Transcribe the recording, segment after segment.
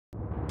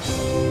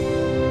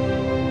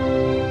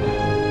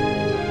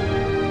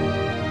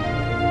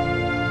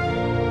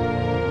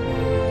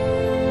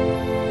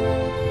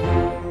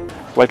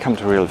Welcome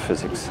to Real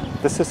Physics.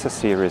 This is a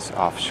series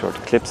of short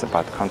clips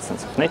about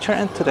constants of nature,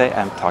 and today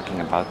I'm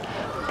talking about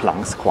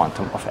Planck's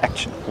quantum of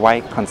action.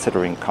 Why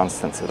considering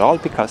constants at all?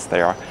 Because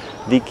they are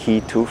the key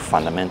to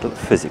fundamental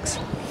physics.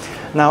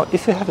 Now,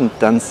 if you haven't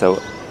done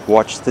so,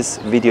 watch this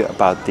video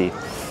about the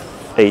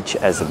H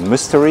as a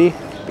mystery,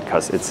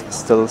 because it's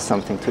still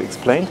something to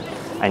explain,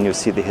 and you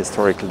see the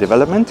historical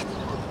development.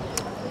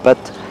 But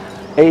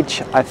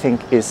H, I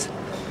think, is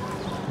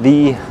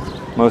the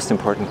most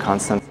important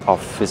constant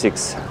of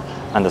physics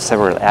under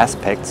several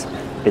aspects.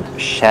 It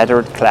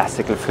shattered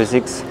classical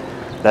physics.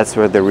 That's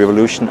where the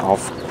revolution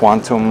of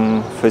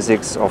quantum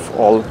physics, of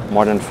all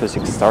modern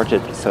physics,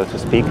 started, so to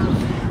speak.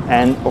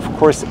 And of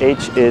course,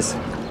 H is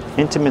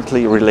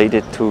intimately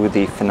related to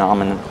the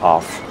phenomenon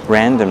of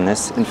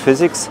randomness in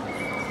physics,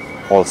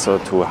 also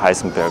to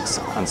Heisenberg's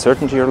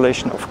uncertainty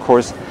relation, of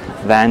course.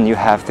 Then you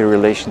have the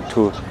relation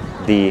to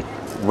the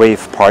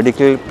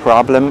wave-particle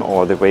problem,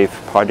 or the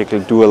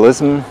wave-particle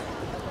dualism.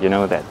 You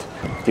know that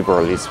de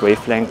Broglie's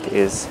wavelength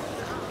is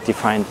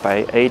defined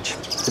by H.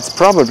 It's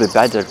probably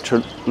better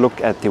to look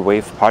at the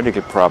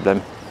wave-particle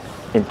problem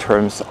in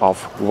terms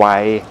of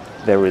why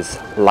there is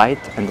light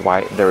and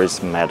why there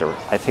is matter.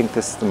 I think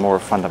this is the more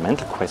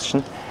fundamental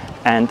question,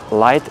 and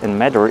light and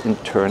matter in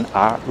turn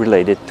are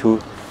related to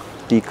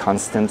the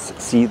constants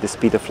c, the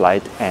speed of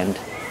light, and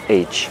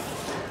h,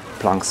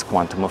 Planck's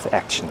quantum of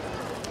action.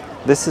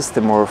 This is the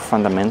more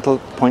fundamental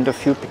point of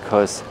view,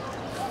 because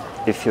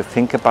if you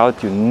think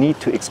about, you need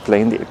to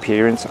explain the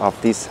appearance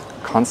of these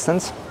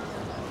constants,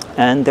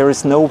 and there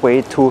is no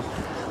way to,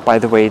 by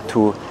the way,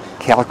 to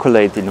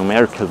calculate the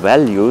numerical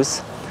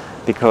values,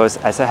 because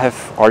as I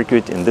have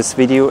argued in this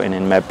video and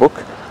in my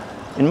book,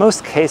 in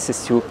most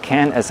cases you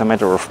can, as a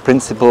matter of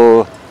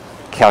principle,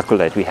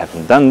 calculate. We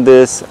haven't done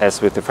this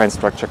as with the fine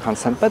structure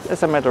constant, but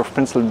as a matter of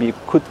principle we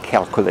could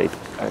calculate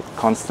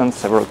constants,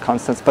 several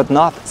constants, but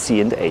not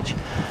c and h.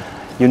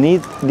 You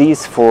need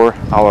these for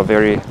our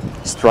very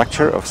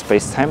structure of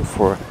space-time,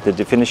 for the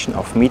definition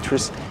of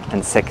meters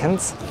and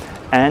seconds,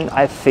 and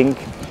I think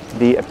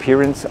the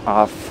appearance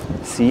of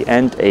c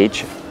and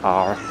h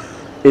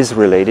is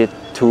related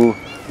to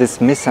this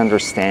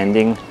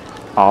misunderstanding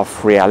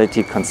of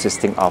reality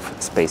consisting of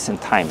space and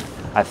time.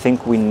 I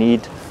think we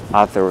need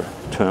other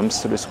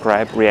terms to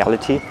describe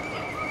reality,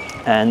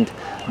 and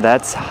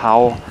that's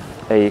how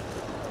a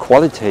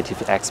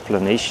qualitative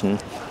explanation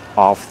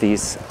of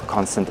this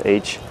constant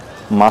h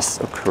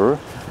must occur.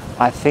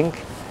 I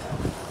think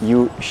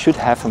you should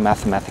have a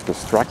mathematical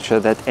structure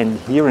that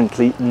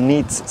inherently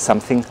needs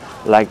something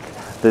like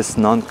this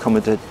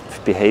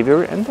non-commutative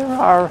behavior, and there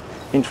are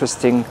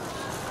interesting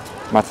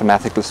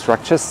mathematical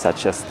structures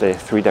such as the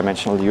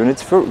three-dimensional unit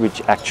sphere,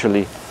 which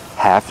actually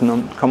have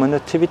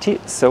non-commutativity.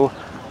 So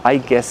I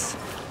guess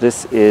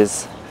this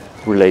is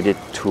related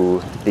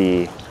to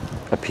the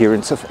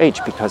appearance of h,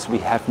 because we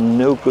have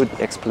no good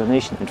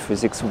explanation in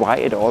physics why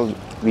at all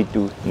we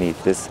do need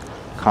this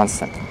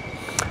constant.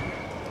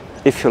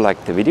 If you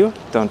liked the video,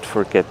 don't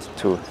forget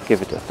to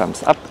give it a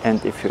thumbs up,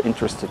 and if you're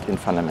interested in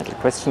fundamental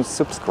questions,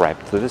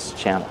 subscribe to this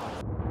channel.